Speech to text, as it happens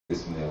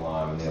from the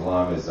alarm, and the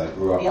alarm is, I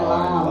grew up The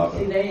on and love alarm.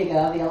 See, it. there you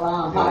go. The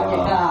alarm. Park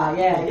your car.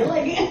 Yeah, you're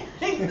like,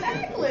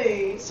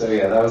 exactly. So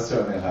yeah, that was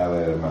certainly a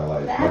highlight of my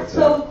life. That's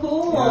so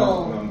cool. You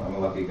know, I'm a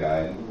lucky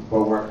guy,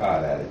 but work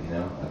hard at it, you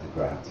know, at the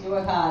craft. You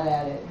work hard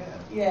at it.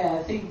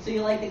 Yeah. So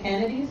you like the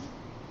Kennedys?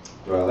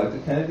 Do I like the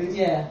Kennedys?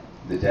 Yeah.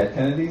 The dead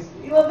Kennedys?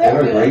 Well, they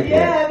were a great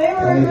yeah, band. they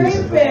were a Kennedys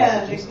great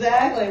band.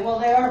 Exactly. Well,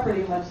 they are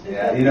pretty much.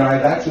 Yeah, you know,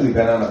 I've actually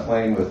been on a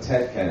plane with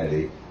Ted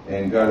Kennedy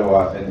and got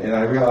off, and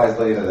I realized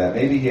later that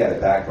maybe he had a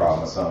back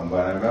problem or something,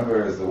 but I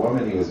remember as the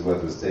woman he was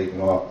with was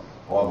taking off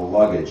all the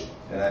luggage,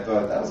 and I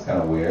thought that was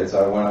kind of weird,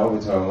 so I went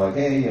over to him like,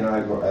 hey, you know,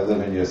 I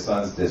live in your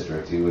son's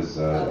district. He was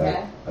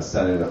a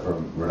senator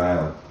from Rhode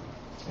Island.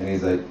 And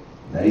he's like,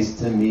 nice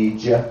to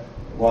meet you.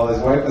 While his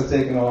wife was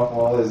taking off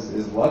all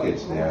his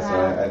luggage there,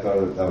 so I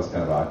thought that was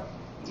kind of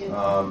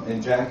odd.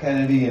 And Jack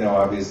Kennedy, you know,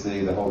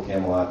 obviously the whole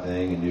Camelot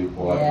thing in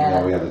Newport, you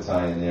know, we have the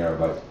tie in there,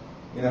 but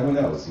you know, who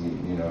knows?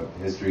 You know,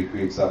 history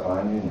creeps up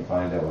on you, and you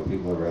find out what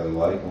people are really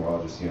like, and we're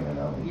all just human,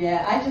 aren't we?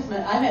 Yeah,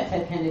 I met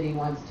Ted Kennedy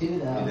once too,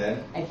 though. You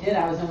did? I did.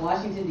 I was in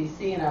Washington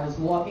D.C. and I was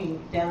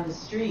walking down the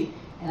street,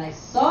 and I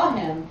saw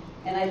him,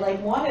 and I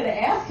like wanted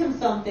to ask him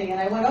something, and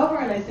I went over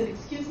and I said,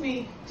 "Excuse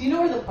me, do you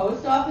know where the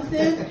post office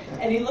is?"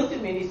 And he looked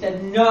at me and he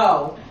said,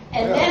 "No."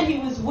 And then he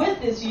was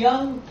with this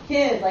young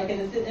kid, like,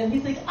 and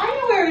he's like, "I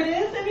know where it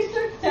is," and he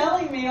starts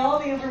telling me all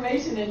the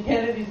information, and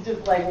Kennedy's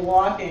just like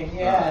walking.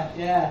 Yeah.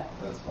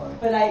 That's funny.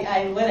 But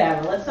I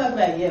whatever. Let's talk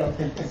about you.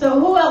 So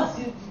who else?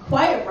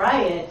 Quiet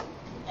Riot.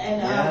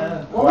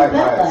 And what was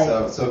that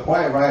like? So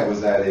Quiet Riot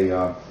was at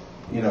a,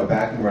 you know,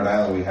 back in Rhode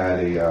Island we had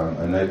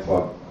a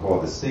nightclub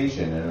called The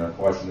Station, and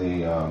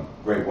unfortunately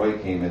Great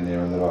White came in there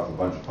and lit off a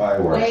bunch of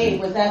fireworks.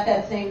 Wait, was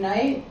that same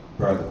night?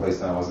 Burned the place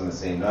down. It wasn't the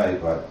same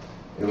night, but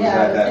it was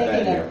at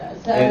that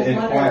venue. And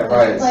Quiet Did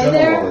Riot, you play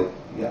similarly.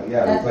 there?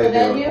 Yeah, we played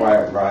there with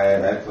Quiet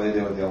Riot. I played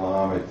there with The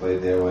Alarm. I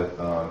played there with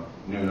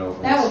Nuno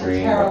from That was Extreme.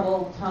 a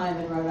terrible time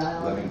in Rhode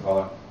Island. Living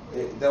Color.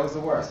 That was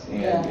the worst.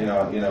 And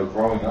you know,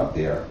 growing up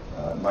there,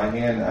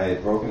 I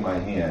had broken my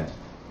hand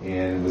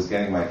and was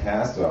getting my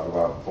cast off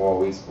about 4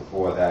 weeks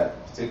before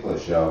that particular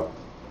show.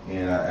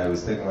 And I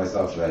was thinking to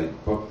myself, should I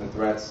book the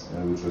Threats,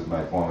 which was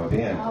my former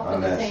band, on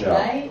that show?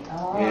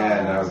 Yeah,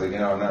 and I was like, you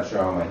know, I'm not sure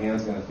how my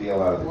hand's going to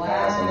feel out of the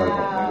cast. I'm like,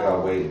 well, maybe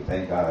I'll wait. And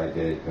thank God I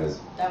did,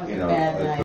 because, that was you a know, bad night.